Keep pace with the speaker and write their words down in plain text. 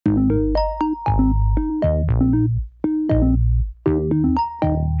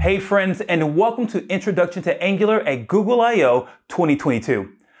Hey friends, and welcome to Introduction to Angular at Google I/O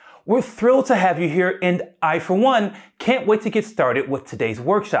 2022. We're thrilled to have you here, and I, for one, can't wait to get started with today's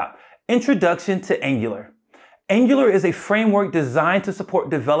workshop, Introduction to Angular. Angular is a framework designed to support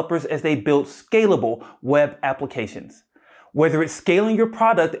developers as they build scalable web applications. Whether it's scaling your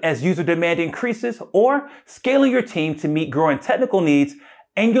product as user demand increases or scaling your team to meet growing technical needs,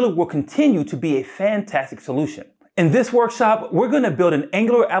 Angular will continue to be a fantastic solution. In this workshop, we're going to build an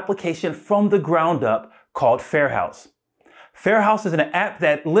Angular application from the ground up called Fairhouse. Fairhouse is an app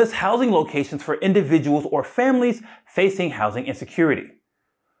that lists housing locations for individuals or families facing housing insecurity.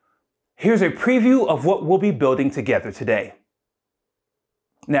 Here's a preview of what we'll be building together today.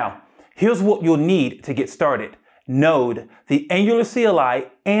 Now, here's what you'll need to get started: Node, the Angular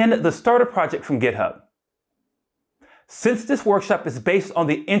CLI, and the starter project from GitHub. Since this workshop is based on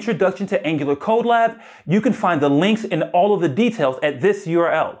the Introduction to Angular Code Lab, you can find the links and all of the details at this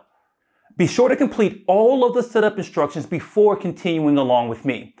URL. Be sure to complete all of the setup instructions before continuing along with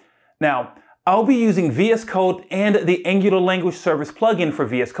me. Now, I'll be using VS Code and the Angular Language Service plugin for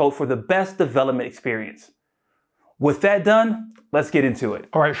VS Code for the best development experience. With that done, let's get into it.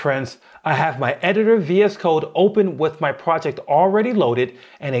 All right, friends, I have my editor VS Code open with my project already loaded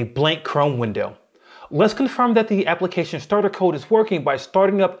and a blank Chrome window. Let's confirm that the application starter code is working by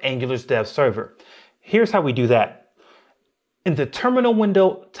starting up Angular's dev server. Here's how we do that. In the terminal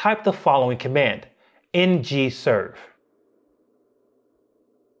window, type the following command: ngserve.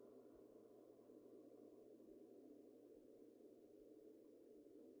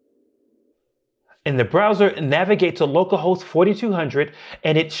 In the browser, navigate to localhost 4200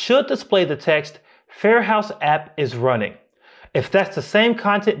 and it should display the text "Fairhouse app is running." If that's the same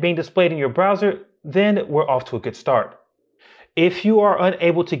content being displayed in your browser, then we're off to a good start. If you are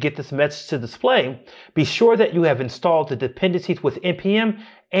unable to get this message to display, be sure that you have installed the dependencies with npm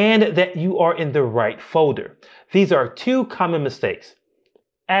and that you are in the right folder. These are two common mistakes.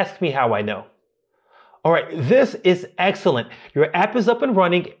 Ask me how I know. All right, this is excellent. Your app is up and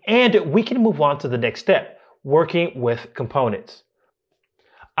running, and we can move on to the next step, working with components.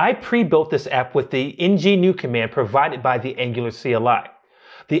 I pre-built this app with the ng-new command provided by the Angular CLI.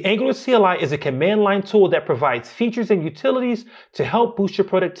 The Angular CLI is a command line tool that provides features and utilities to help boost your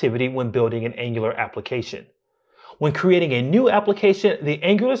productivity when building an Angular application. When creating a new application, the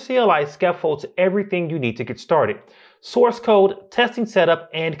Angular CLI scaffolds everything you need to get started: source code, testing setup,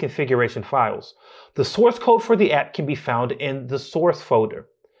 and configuration files. The source code for the app can be found in the source folder.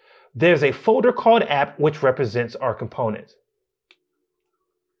 There's a folder called app, which represents our components.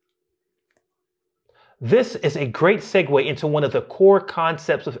 This is a great segue into one of the core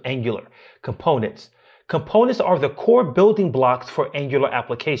concepts of Angular: components. Components are the core building blocks for Angular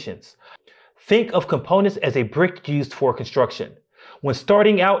applications. Think of components as a brick used for construction. When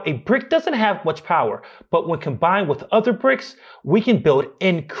starting out, a brick doesn't have much power, but when combined with other bricks, we can build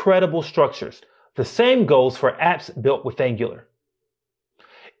incredible structures. The same goes for apps built with Angular.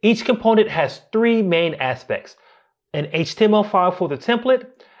 Each component has three main aspects: an HTML file for the template,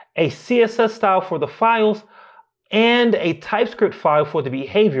 a CSS style for the files, and a TypeScript file for the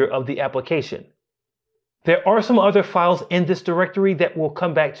behavior of the application. There are some other files in this directory that we'll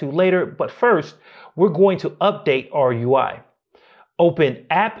come back to later, but first, we're going to update our UI. Open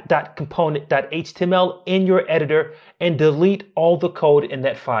app.component.html in your editor and delete all the code in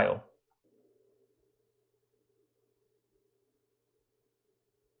that file.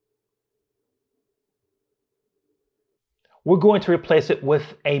 We're going to replace it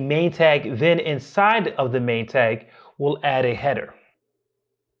with a main tag, then inside of the main tag, we'll add a header.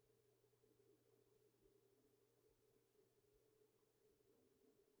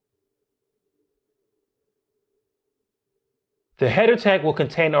 The header tag will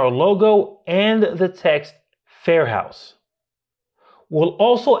contain our logo and the text Fairhouse. We'll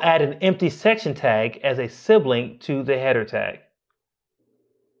also add an empty section tag as a sibling to the header tag.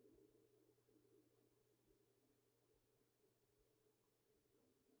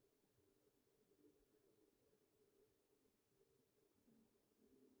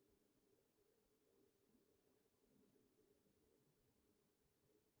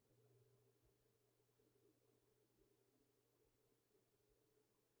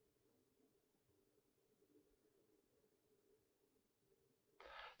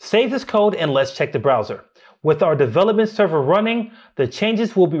 Save this code and let's check the browser. With our development server running, the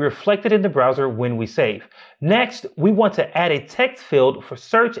changes will be reflected in the browser when we save. Next, we want to add a text field for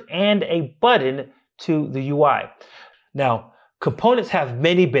search and a button to the UI. Now, components have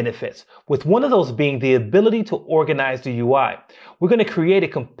many benefits, with one of those being the ability to organize the UI. We're going to create a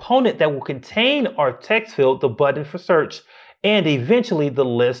component that will contain our text field, the button for search, and eventually the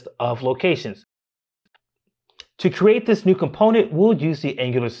list of locations. To create this new component, we'll use the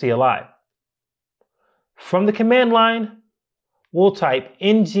Angular CLI. From the command line, we'll type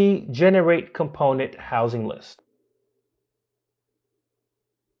ng generate component housing list.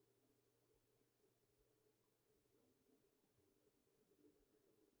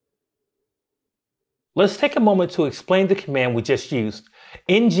 Let's take a moment to explain the command we just used.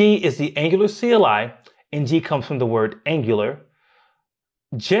 Ng is the Angular CLI. Ng comes from the word Angular.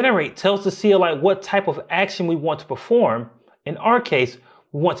 Generate tells the CLI what type of action we want to perform. In our case,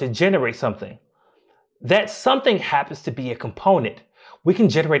 we want to generate something. That something happens to be a component. We can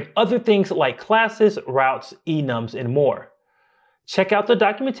generate other things like classes, routes, enums, and more. Check out the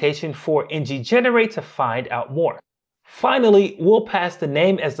documentation for ng generate to find out more. Finally, we'll pass the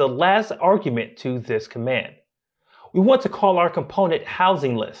name as the last argument to this command. We want to call our component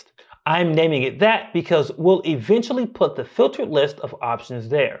housing list. I'm naming it that because we'll eventually put the filtered list of options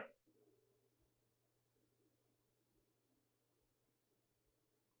there.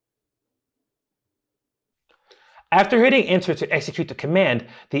 After hitting enter to execute the command,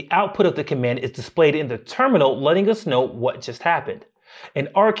 the output of the command is displayed in the terminal, letting us know what just happened. In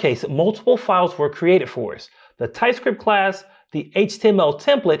our case, multiple files were created for us: the TypeScript class, the HTML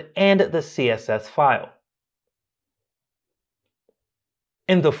template, and the CSS file.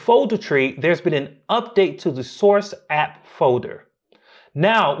 In the folder tree, there's been an update to the source app folder.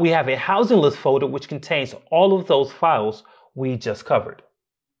 Now we have a housing list folder which contains all of those files we just covered.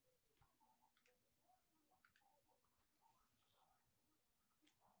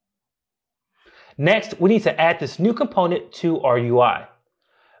 Next, we need to add this new component to our UI.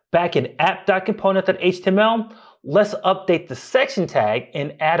 Back in app.component.html, let's update the section tag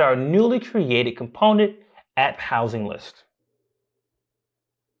and add our newly created component, app housing list.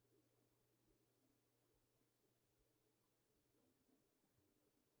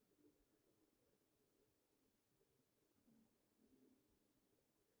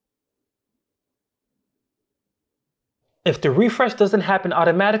 If the refresh doesn't happen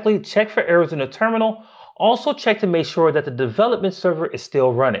automatically, check for errors in the terminal. Also check to make sure that the development server is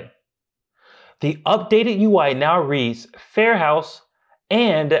still running. The updated UI now reads Fair House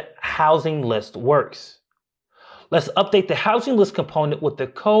and Housing List works. Let's update the housing list component with the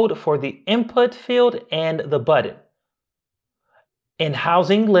code for the input field and the button. In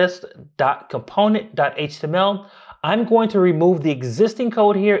housinglist.component.html, I'm going to remove the existing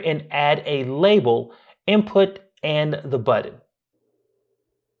code here and add a label, input, and the button.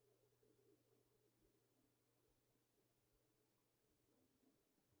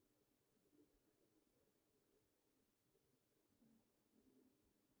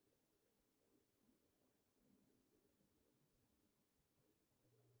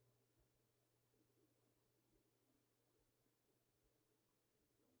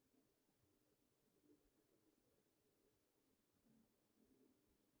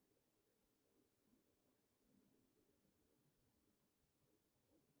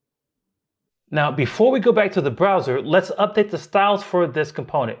 Now, before we go back to the browser, let's update the styles for this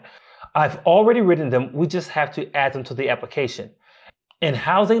component. I've already written them, we just have to add them to the application. In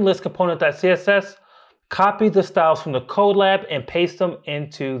housinglistcomponent.css, copy the styles from the code lab and paste them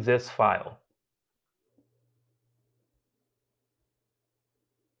into this file.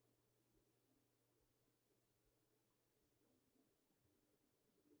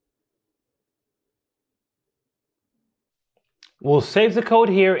 We'll save the code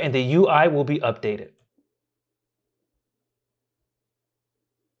here and the UI will be updated.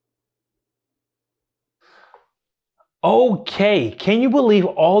 Okay, can you believe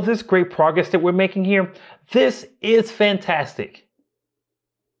all this great progress that we're making here? This is fantastic.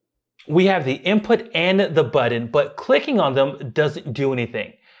 We have the input and the button, but clicking on them doesn't do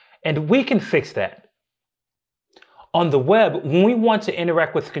anything. And we can fix that. On the web, when we want to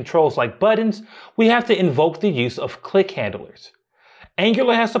interact with controls like buttons, we have to invoke the use of click handlers.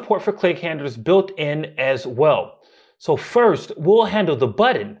 Angular has support for click handlers built in as well. So first, we'll handle the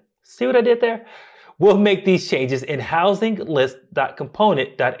button. See what I did there? We'll make these changes in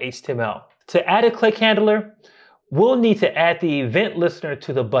housinglist.component.html. To add a click handler, we'll need to add the event listener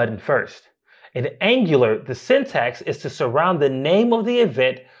to the button first. In Angular, the syntax is to surround the name of the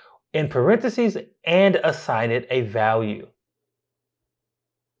event in parentheses and assign it a value.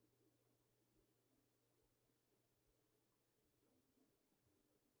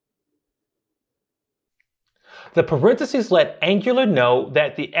 The parentheses let Angular know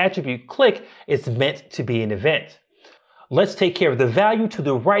that the attribute click is meant to be an event. Let's take care of the value to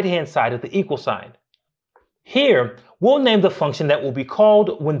the right-hand side of the equal sign. Here, we'll name the function that will be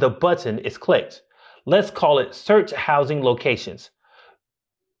called when the button is clicked. Let's call it search housing locations.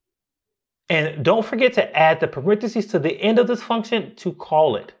 And don't forget to add the parentheses to the end of this function to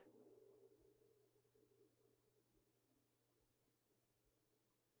call it.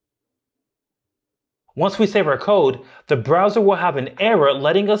 Once we save our code, the browser will have an error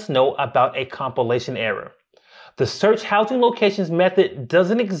letting us know about a compilation error. The search housing locations method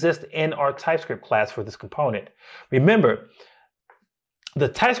doesn't exist in our TypeScript class for this component. Remember, the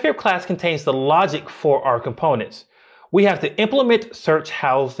TypeScript class contains the logic for our components. We have to implement search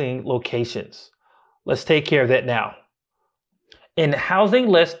housing locations. Let's take care of that now. In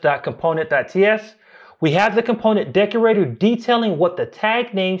housing_list.component.ts, we have the component decorator detailing what the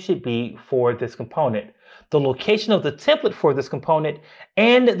tag name should be for this component, the location of the template for this component,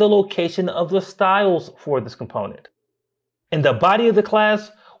 and the location of the styles for this component. In the body of the class,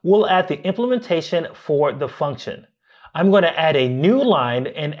 we'll add the implementation for the function. I'm going to add a new line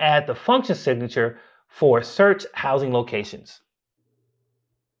and add the function signature for search housing locations.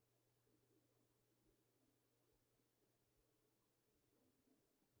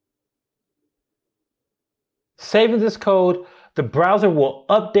 Saving this code, the browser will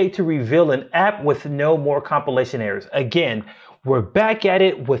update to reveal an app with no more compilation errors. Again, we're back at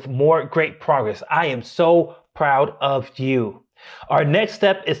it with more great progress. I am so proud of you. Our next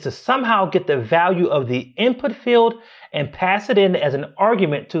step is to somehow get the value of the input field and pass it in as an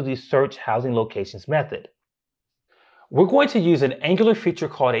argument to the search housing locations method. We're going to use an Angular feature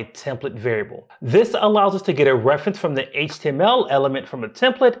called a template variable. This allows us to get a reference from the HTML element from a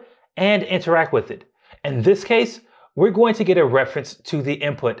template and interact with it. In this case, we're going to get a reference to the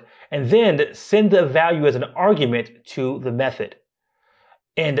input and then send the value as an argument to the method.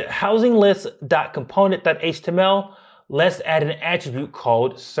 In housinglist.component.html, let's add an attribute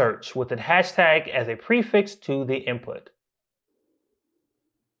called search with a hashtag as a prefix to the input.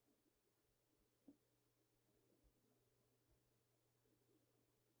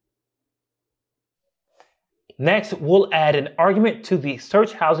 Next, we'll add an argument to the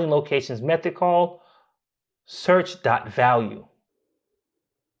search housing locations method called search.value.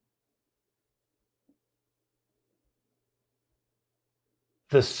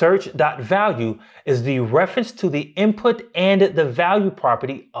 The search.value is the reference to the input and the value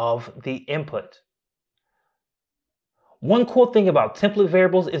property of the input. One cool thing about template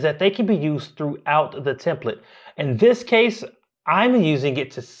variables is that they can be used throughout the template. In this case, I'm using it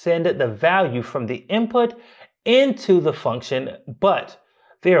to send the value from the input into the function, but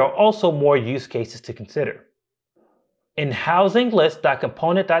there are also more use cases to consider. In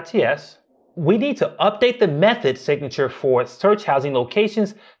housinglist.component.ts, we need to update the method signature for search housing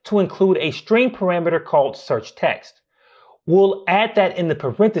locations to include a string parameter called search text. We'll add that in the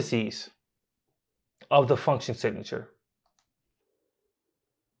parentheses of the function signature.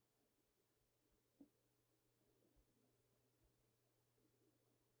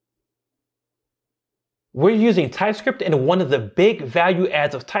 We're using TypeScript, and one of the big value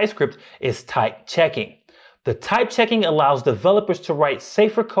adds of TypeScript is type checking. The type checking allows developers to write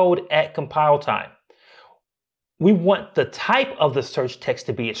safer code at compile time. We want the type of the search text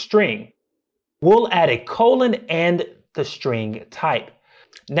to be a string. We'll add a colon and the string type.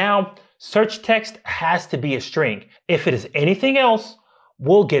 Now, search text has to be a string. If it is anything else,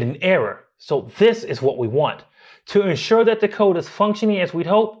 we'll get an error. So this is what we want. To ensure that the code is functioning as we'd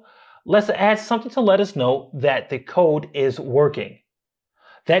hope, let's add something to let us know that the code is working.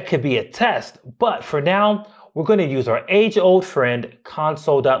 That could be a test, but for now, we're going to use our age-old friend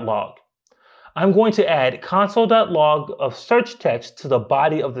console.log. I'm going to add console.log of search text to the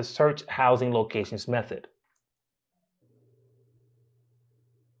body of the search housing locations method.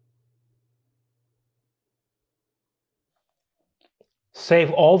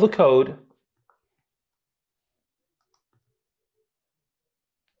 Save all the code.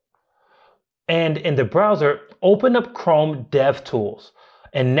 And in the browser, open up Chrome DevTools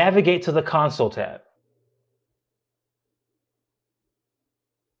and navigate to the Console tab.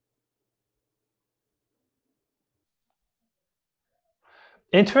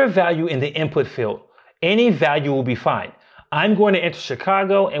 Enter a value in the input field. Any value will be fine. I'm going to enter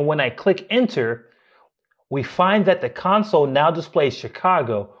Chicago, and when I click enter, we find that the console now displays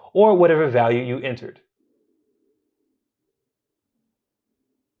Chicago or whatever value you entered.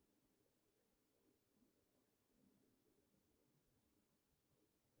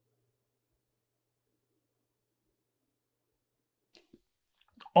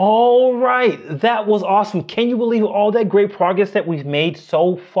 All right, that was awesome. Can you believe all that great progress that we've made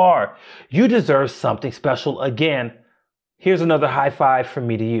so far? You deserve something special again. Here's another high five from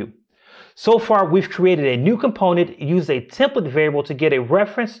me to you. So far, we've created a new component, used a template variable to get a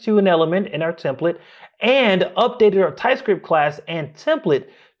reference to an element in our template, and updated our TypeScript class and template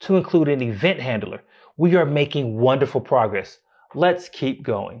to include an event handler. We are making wonderful progress. Let's keep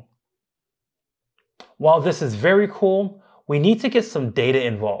going. While this is very cool, we need to get some data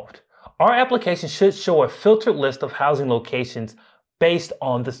involved. Our application should show a filtered list of housing locations based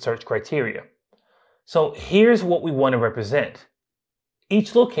on the search criteria. So here's what we want to represent.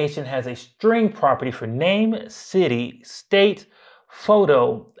 Each location has a string property for name, city, state,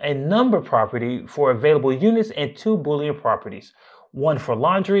 photo, a number property for available units, and 2 Boolean properties, one for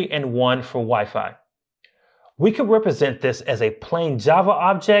laundry and one for Wi-Fi. We could represent this as a plain Java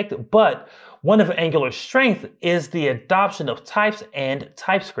object, but one of Angular's strengths is the adoption of types and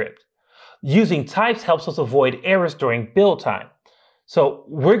TypeScript. Using types helps us avoid errors during build time. So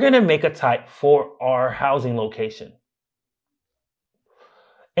we're going to make a type for our housing location.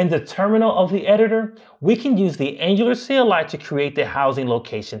 In the terminal of the editor, we can use the Angular CLI to create the housing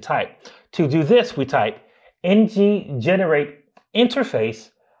location type. To do this, we type ng generate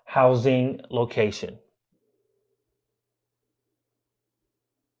interface housing location.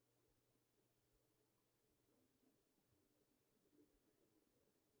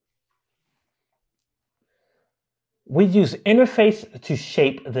 We use interface to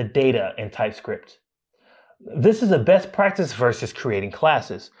shape the data in TypeScript. This is a best practice versus creating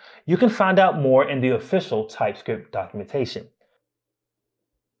classes. You can find out more in the official TypeScript documentation.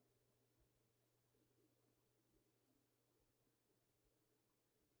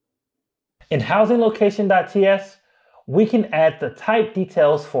 In housingLocation.ts, we can add the type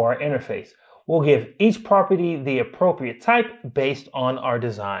details for our interface. We'll give each property the appropriate type based on our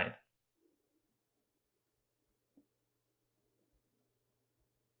design.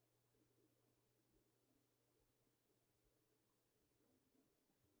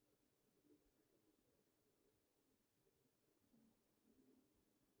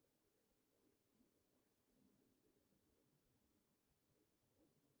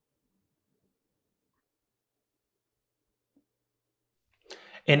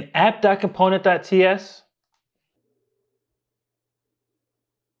 In app.component.ts,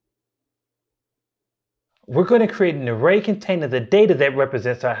 we're going to create an array containing the data that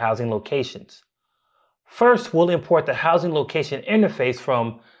represents our housing locations. First, we'll import the housing location interface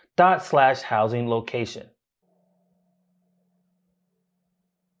from /housing location.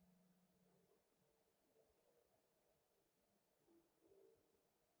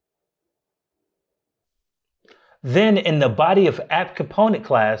 Then in the body of app component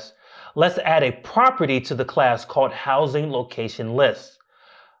class, let's add a property to the class called housing location list.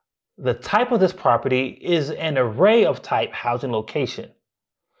 The type of this property is an array of type housing location.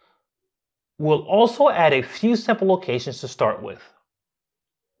 We'll also add a few simple locations to start with.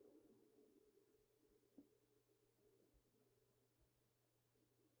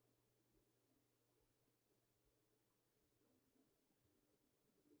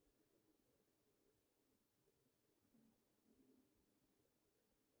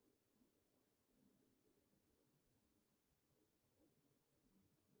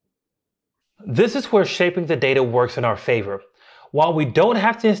 This is where shaping the data works in our favor. While we don't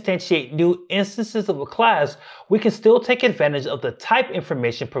have to instantiate new instances of a class, we can still take advantage of the type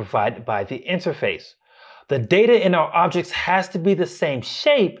information provided by the interface. The data in our objects has to be the same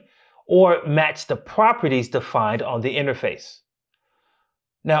shape or match the properties defined on the interface.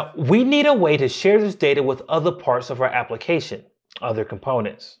 Now, we need a way to share this data with other parts of our application, other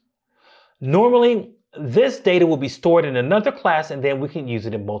components. Normally, this data will be stored in another class and then we can use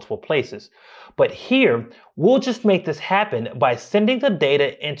it in multiple places. But here, we'll just make this happen by sending the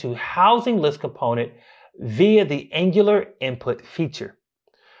data into housing list component via the Angular input feature.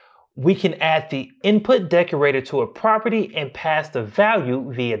 We can add the input decorator to a property and pass the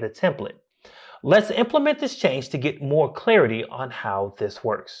value via the template. Let's implement this change to get more clarity on how this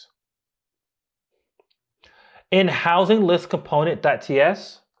works. In housing list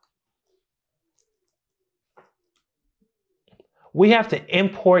component.ts, we have to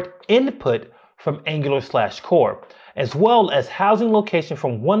import input from Angular/core, as well as housing location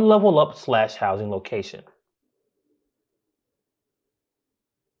from one level up /housing location.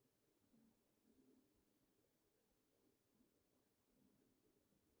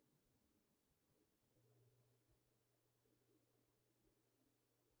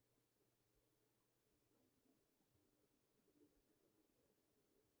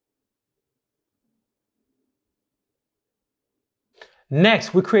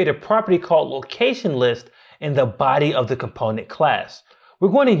 Next, we create a property called location list in the body of the component class. We're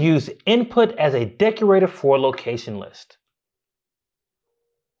going to use input as a decorator for location list.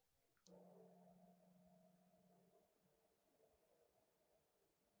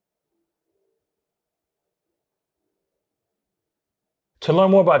 To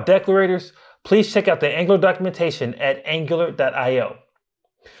learn more about declarators, please check out the Angular documentation at angular.io.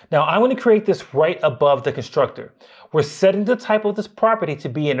 Now I'm going to create this right above the constructor. We're setting the type of this property to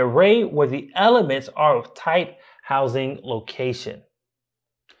be an array where the elements are of type housing location.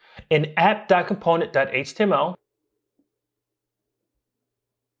 In app.component.html,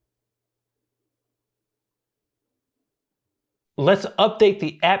 let's update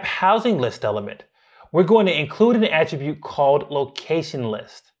the app housing list element. We're going to include an attribute called location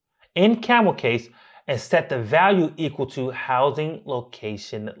list in camel case and set the value equal to housing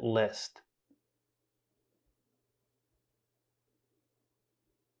location list.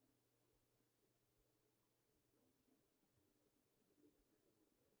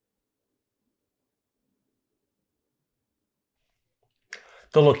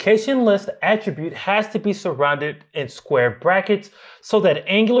 The location list attribute has to be surrounded in square brackets so that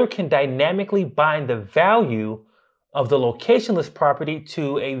Angular can dynamically bind the value of the location list property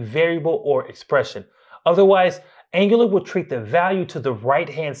to a variable or expression. Otherwise, Angular will treat the value to the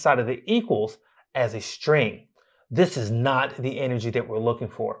right-hand side of the equals as a string. This is not the energy that we're looking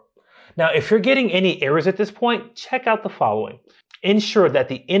for. Now, if you're getting any errors at this point, check out the following. Ensure that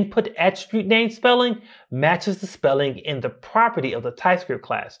the input attribute name spelling matches the spelling in the property of the TypeScript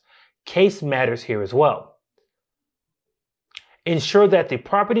class. Case matters here as well. Ensure that the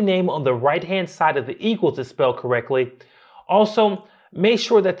property name on the right-hand side of the equals is spelled correctly. Also, make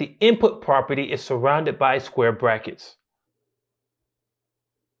sure that the input property is surrounded by square brackets.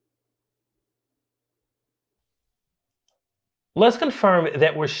 Let's confirm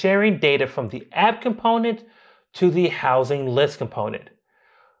that we're sharing data from the app component to the housing list component.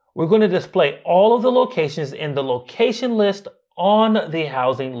 We're going to display all of the locations in the location list on the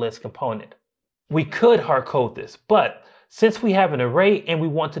housing list component. We could hard code this, but since we have an array and we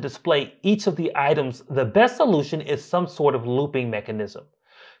want to display each of the items, the best solution is some sort of looping mechanism.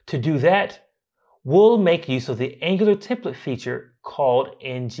 To do that, we'll make use of the Angular template feature called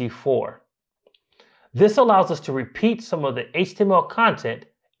ng4. This allows us to repeat some of the HTML content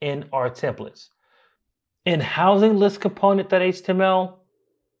in our templates. In housing list component.html,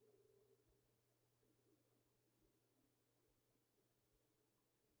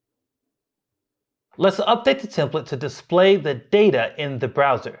 let's update the template to display the data in the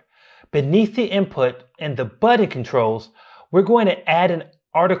browser. Beneath the input and the button controls, we're going to add an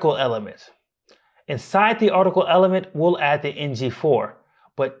article element. Inside the article element, we'll add the ng4,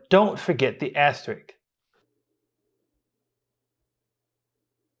 but don't forget the asterisk.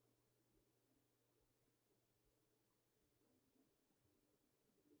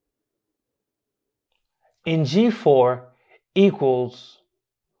 ng4 equals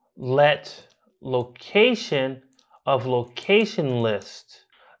let location of location list.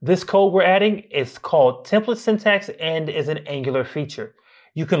 This code we're adding is called template syntax and is an Angular feature.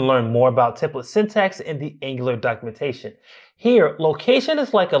 You can learn more about template syntax in the Angular documentation. Here, location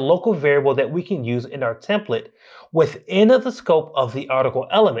is like a local variable that we can use in our template within the scope of the article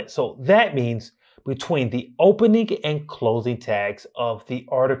element. So that means between the opening and closing tags of the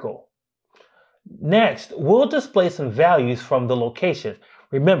article. Next, we'll display some values from the location.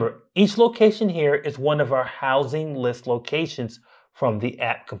 Remember, each location here is one of our housing list locations from the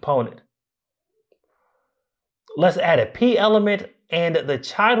app component. Let's add a p element, and the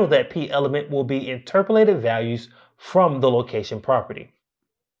child of that p element will be interpolated values from the location property.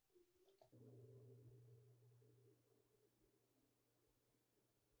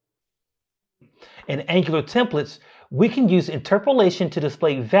 In Angular templates, we can use interpolation to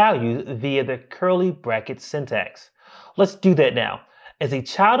display values via the curly bracket syntax. Let's do that now. As a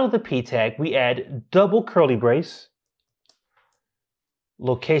child of the p tag, we add double curly brace,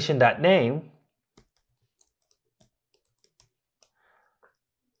 location.name,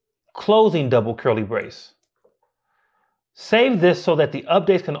 closing double curly brace. Save this so that the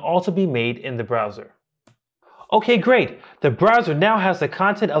updates can also be made in the browser. Okay, great. The browser now has the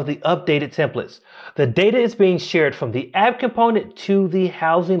content of the updated templates. The data is being shared from the app component to the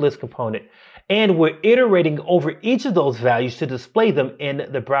housing list component, and we're iterating over each of those values to display them in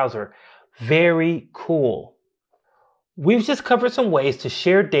the browser. Very cool. We've just covered some ways to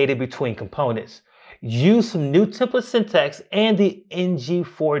share data between components, use some new template syntax and the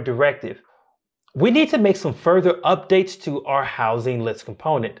ng4 directive. We need to make some further updates to our housing list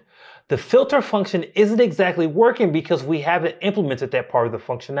component. The filter function isn't exactly working because we haven't implemented that part of the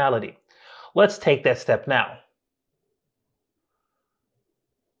functionality. Let's take that step now.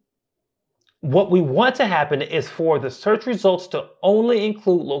 What we want to happen is for the search results to only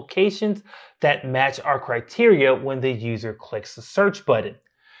include locations that match our criteria when the user clicks the search button.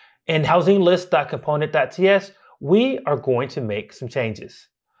 In housing list.component.ts, we are going to make some changes.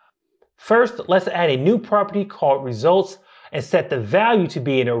 First, let's add a new property called results and set the value to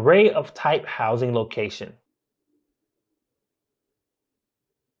be an array of type housing location.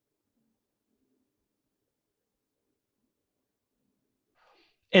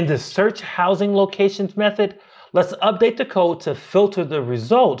 In the search housing locations method, let's update the code to filter the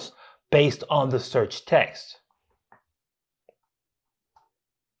results based on the search text.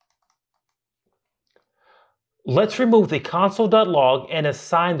 Let's remove the console.log and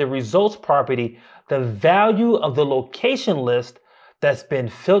assign the results property the value of the location list that's been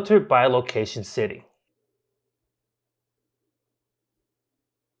filtered by location city.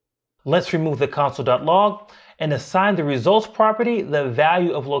 Let's remove the console.log and assign the results property the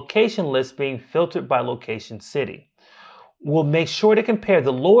value of location list being filtered by location city. We'll make sure to compare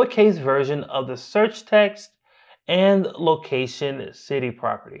the lowercase version of the search text and location city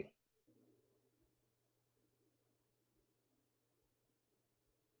property.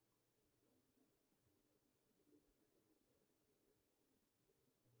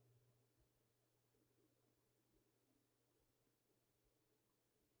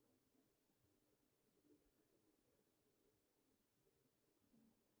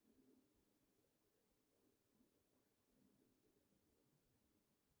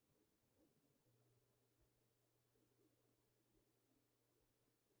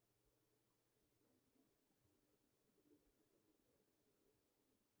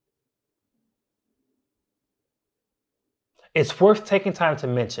 It's worth taking time to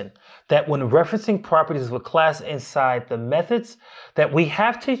mention that when referencing properties of a class inside the methods, that we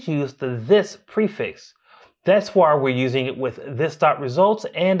have to use the this prefix. That's why we're using it with this.results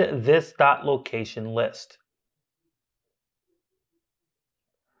and this.locationList.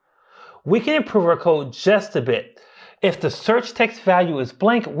 We can improve our code just a bit. If the search text value is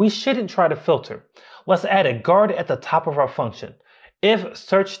blank, we shouldn't try to filter. Let's add a guard at the top of our function. If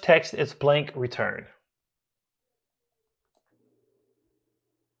search text is blank, return.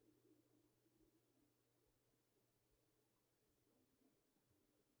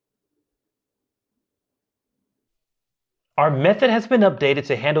 Our method has been updated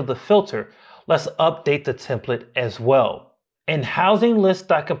to handle the filter. Let's update the template as well. In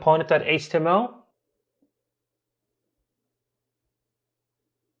housinglist.component.html,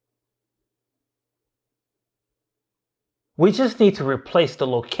 we just need to replace the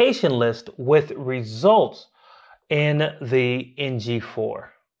location list with results in the ng4.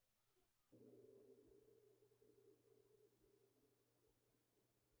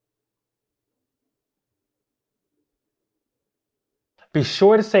 Be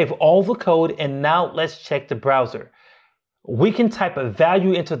sure to save all the code, and now let's check the browser. We can type a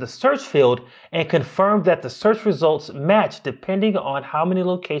value into the search field and confirm that the search results match depending on how many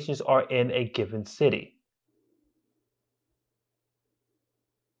locations are in a given city.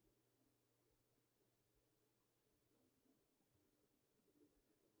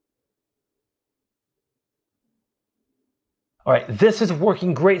 All right, this is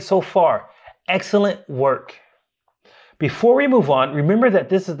working great so far. Excellent work. Before we move on, remember that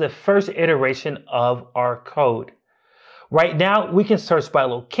this is the first iteration of our code. Right now, we can search by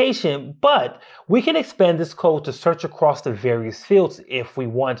location, but we can expand this code to search across the various fields if we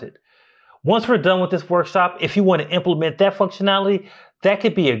wanted. Once we're done with this workshop, if you want to implement that functionality, that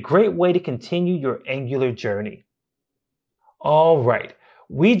could be a great way to continue your Angular journey. All right,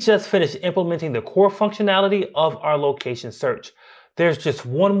 we just finished implementing the core functionality of our location search. There's just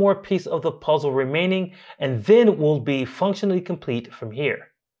one more piece of the puzzle remaining, and then we'll be functionally complete from here.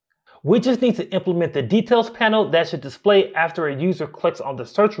 We just need to implement the details panel that should display after a user clicks on the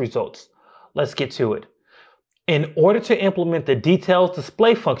search results. Let's get to it. In order to implement the details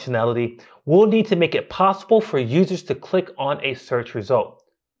display functionality, we'll need to make it possible for users to click on a search result.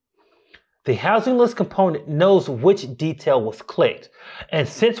 The housing list component knows which detail was clicked, and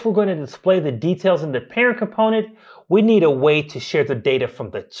since we're going to display the details in the parent component, we need a way to share the data from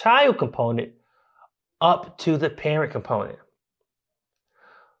the child component up to the parent component.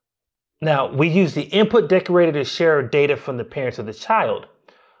 Now, we use the input decorator to share data from the parent to the child.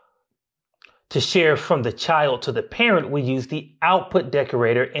 To share from the child to the parent, we use the output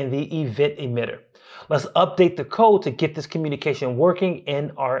decorator and the event emitter. Let's update the code to get this communication working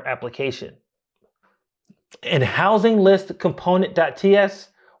in our application. In housing list component.ts,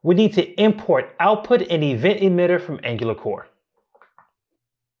 we need to import output and event emitter from Angular Core.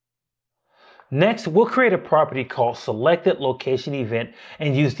 Next, we'll create a property called selected location event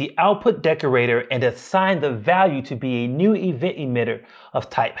and use the output decorator and assign the value to be a new event emitter of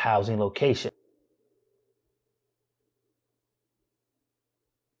type housing location.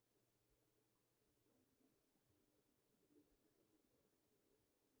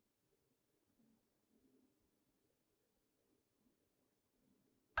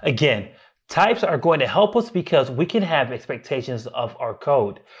 Again, types are going to help us because we can have expectations of our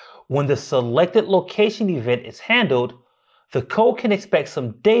code. When the selected location event is handled, the code can expect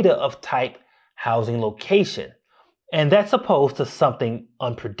some data of type housing location, and that's opposed to something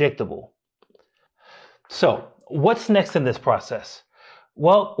unpredictable. So, what's next in this process?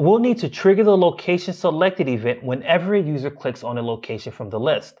 Well, we'll need to trigger the location selected event whenever a user clicks on a location from the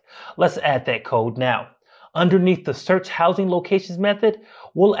list. Let's add that code now. Underneath the search housing locations method,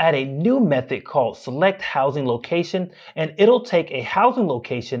 we'll add a new method called select housing location, and it'll take a housing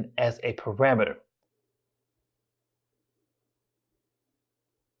location as a parameter.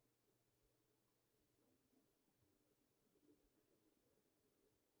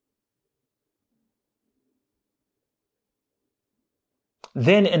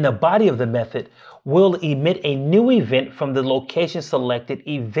 Then in the body of the method, we'll emit a new event from the location selected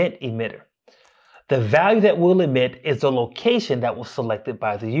event emitter. The value that we'll emit is the location that was selected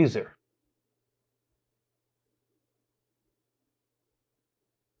by the user.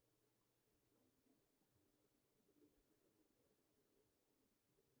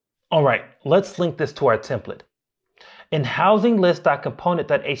 All right, let's link this to our template. In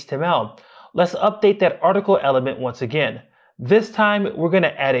housinglist.component.html, let's update that article element once again. This time, we're going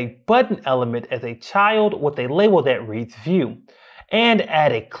to add a button element as a child with a label that reads view, and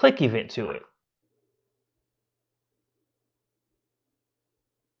add a click event to it.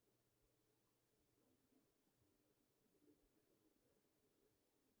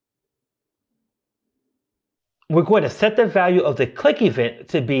 We're going to set the value of the click event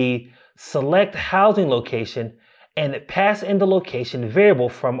to be select housing location and pass in the location variable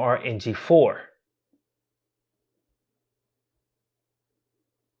from our ng4.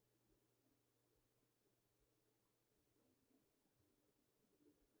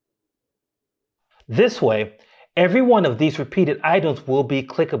 This way, every one of these repeated items will be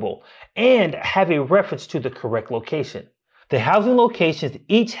clickable and have a reference to the correct location. The housing locations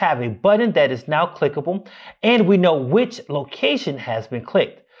each have a button that is now clickable, and we know which location has been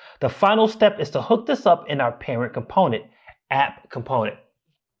clicked. The final step is to hook this up in our parent component, app component.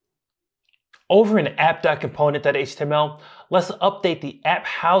 Over in app.component.html, let's update the app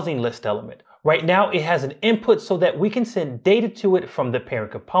housing list element. Right now, it has an input so that we can send data to it from the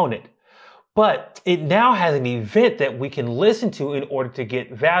parent component. But it now has an event that we can listen to in order to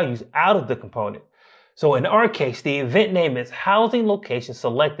get values out of the component. So in our case, the event name is housing location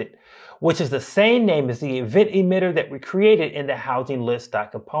selected, which is the same name as the event emitter that we created in the housing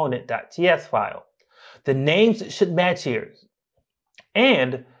list.component.ts file. The names should match here.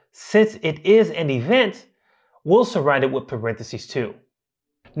 And since it is an event, we'll surround it with parentheses too.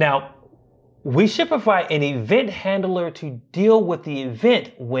 Now, we should provide an event handler to deal with the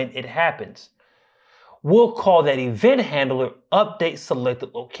event when it happens. We'll call that event handler update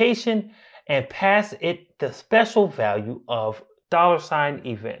selected location and pass it the special value of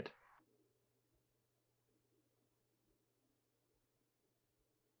 $event.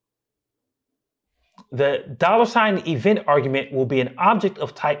 The $event argument will be an object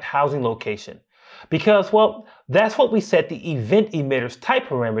of type housing location because, well, that's what we set the event emitter's type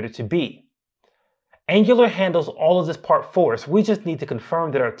parameter to be. Angular handles all of this part for us. We just need to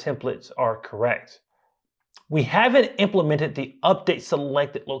confirm that our templates are correct. We haven't implemented the update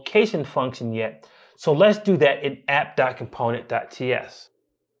selected location function yet, so let's do that in app.component.ts.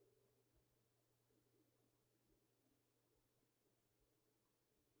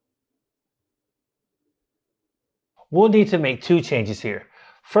 We'll need to make two changes here.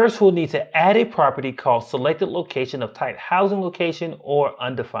 First, we'll need to add a property called selected location of type housing location or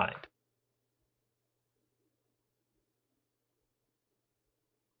undefined.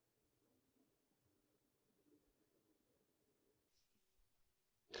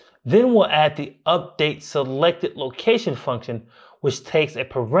 Then we'll add the update selected location function, which takes a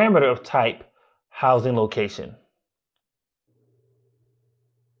parameter of type housing location.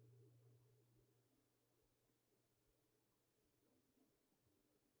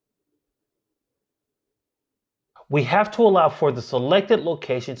 We have to allow for the selected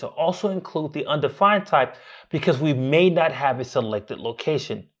location to also include the undefined type because we may not have a selected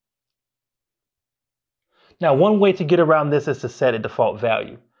location. Now, one way to get around this is to set a default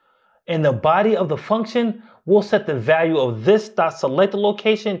value. In the body of the function, we'll set the value of this .selected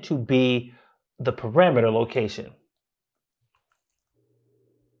location to be the parameter location.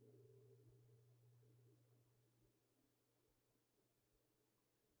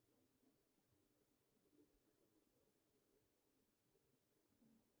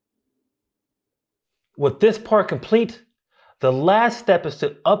 With this part complete, the last step is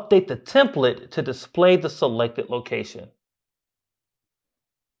to update the template to display the selected location.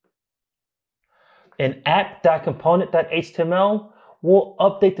 In app.component.html, we'll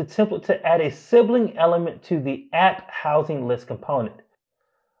update the template to add a sibling element to the app housing list component.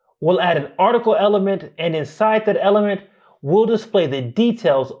 We'll add an article element, and inside that element, we'll display the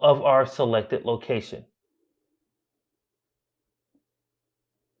details of our selected location.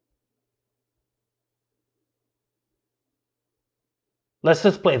 Let's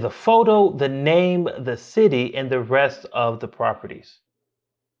display the photo, the name, the city, and the rest of the properties.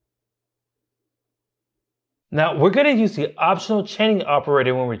 Now, we're going to use the optional chaining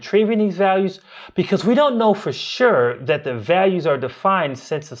operator when retrieving these values because we don't know for sure that the values are defined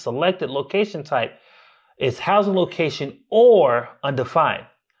since the selected location type is housing location or undefined.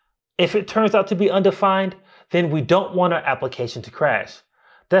 If it turns out to be undefined, then we don't want our application to crash.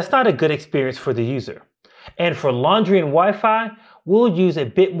 That's not a good experience for the user. And for laundry and Wi-Fi, we'll use a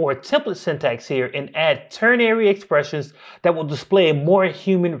bit more template syntax here and add ternary expressions that will display a more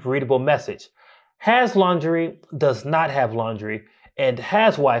human readable message. Has laundry does not have laundry, and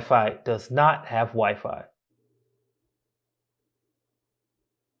has Wi-Fi does not have Wi-Fi.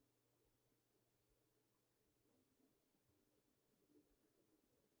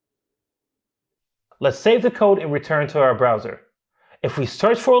 Let's save the code and return to our browser. If we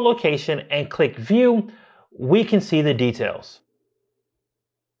search for a location and click View, we can see the details.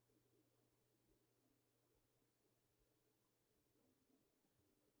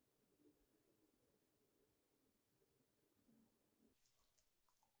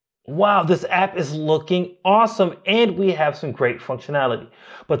 Wow, this app is looking awesome and we have some great functionality.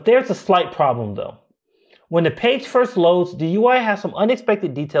 But there's a slight problem though. When the page first loads, the UI has some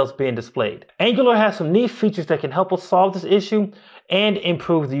unexpected details being displayed. Angular has some neat features that can help us solve this issue and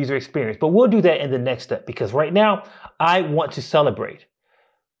improve the user experience. But we'll do that in the next step because right now I want to celebrate.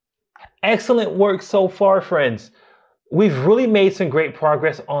 Excellent work so far, friends. We've really made some great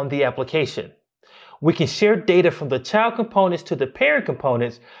progress on the application. We can share data from the child components to the parent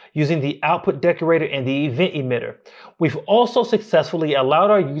components using the output decorator and the event emitter. We've also successfully allowed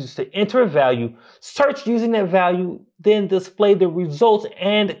our users to enter a value, search using that value, then display the results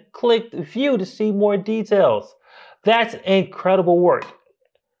and click view to see more details. That's incredible work.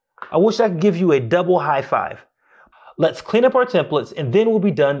 I wish I could give you a double high five. Let's clean up our templates and then we'll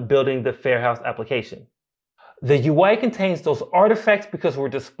be done building the Fairhouse application. The UI contains those artifacts because we're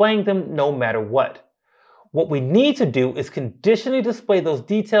displaying them no matter what. What we need to do is conditionally display those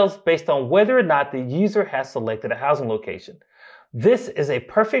details based on whether or not the user has selected a housing location. This is a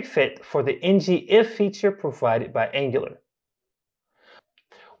perfect fit for the ngIf feature provided by Angular.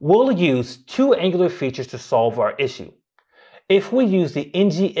 We'll use two Angular features to solve our issue. If we use the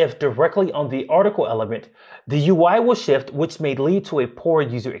ngIf directly on the article element, the UI will shift, which may lead to a poor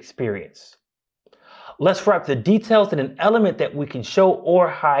user experience. Let's wrap the details in an element that we can show or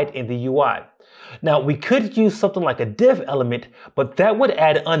hide in the UI. Now, we could use something like a div element, but that would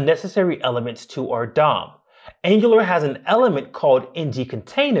add unnecessary elements to our DOM. Angular has an element called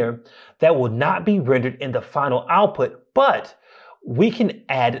ngContainer that will not be rendered in the final output, but we can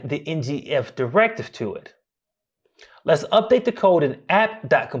add the ngIf directive to it. Let's update the code in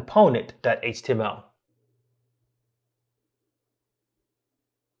app.component.html.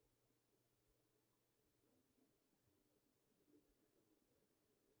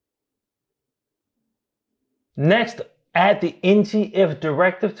 Next, add the ngIf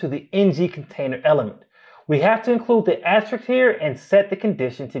directive to the ngContainer element. We have to include the asterisk here and set the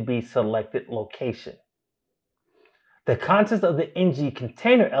condition to be selected location. The contents of the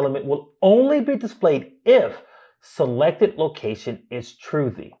ngContainer element will only be displayed if selected location is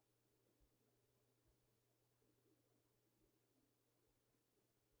truthy.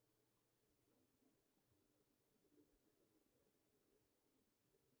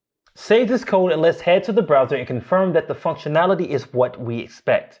 Save this code and let's head to the browser and confirm that the functionality is what we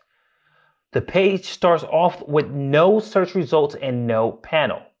expect. The page starts off with no search results and no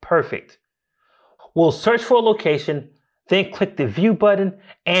panel. Perfect. We'll search for a location, then click the view button,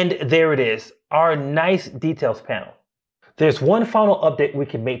 and there it is, our nice details panel. There's one final update we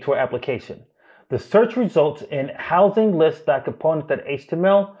can make to our application. The search results in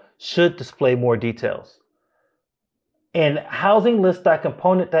housinglist.component.html should display more details. In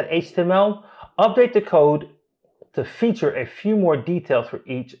housinglist.component.html, update the code to feature a few more details for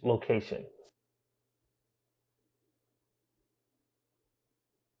each location.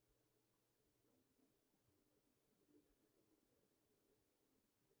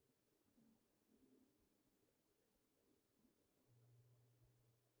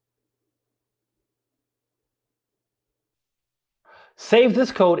 Save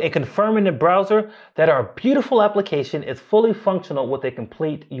this code and confirm in the browser that our beautiful application is fully functional with a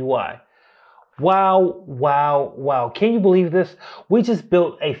complete UI. Wow, wow, wow. Can you believe this? We just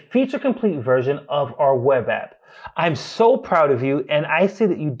built a feature-complete version of our web app. I'm so proud of you, and I see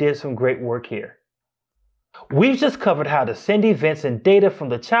that you did some great work here. We've just covered how to send events and data from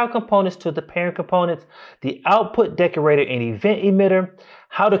the child components to the parent components, the output decorator and event emitter,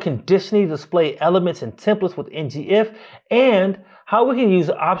 how to conditionally display elements and templates with ngIf, and how we can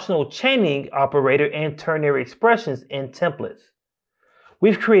use optional chaining operator and ternary expressions in templates.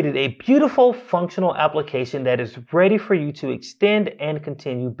 We've created a beautiful functional application that is ready for you to extend and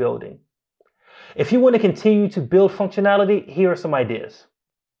continue building. If you want to continue to build functionality, here are some ideas.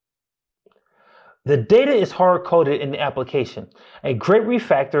 The data is hard-coded in the application. A great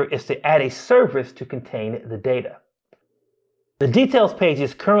refactor is to add a service to contain the data. The details page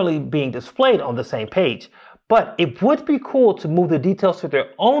is currently being displayed on the same page, but it would be cool to move the details to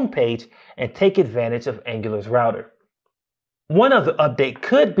their own page and take advantage of Angular's router. One other update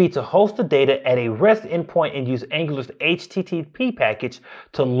could be to host the data at a REST endpoint and use Angular's HTTP package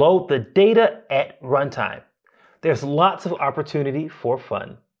to load the data at runtime. There's lots of opportunity for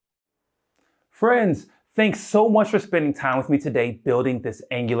fun. Friends, thanks so much for spending time with me today building this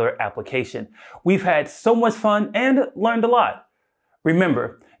Angular application. We've had so much fun and learned a lot.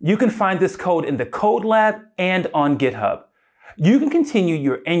 Remember, you can find this code in the Code Lab and on GitHub. You can continue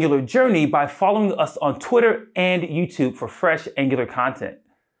your Angular journey by following us on Twitter and YouTube for fresh Angular content.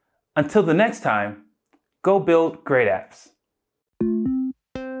 Until the next time, go build great apps.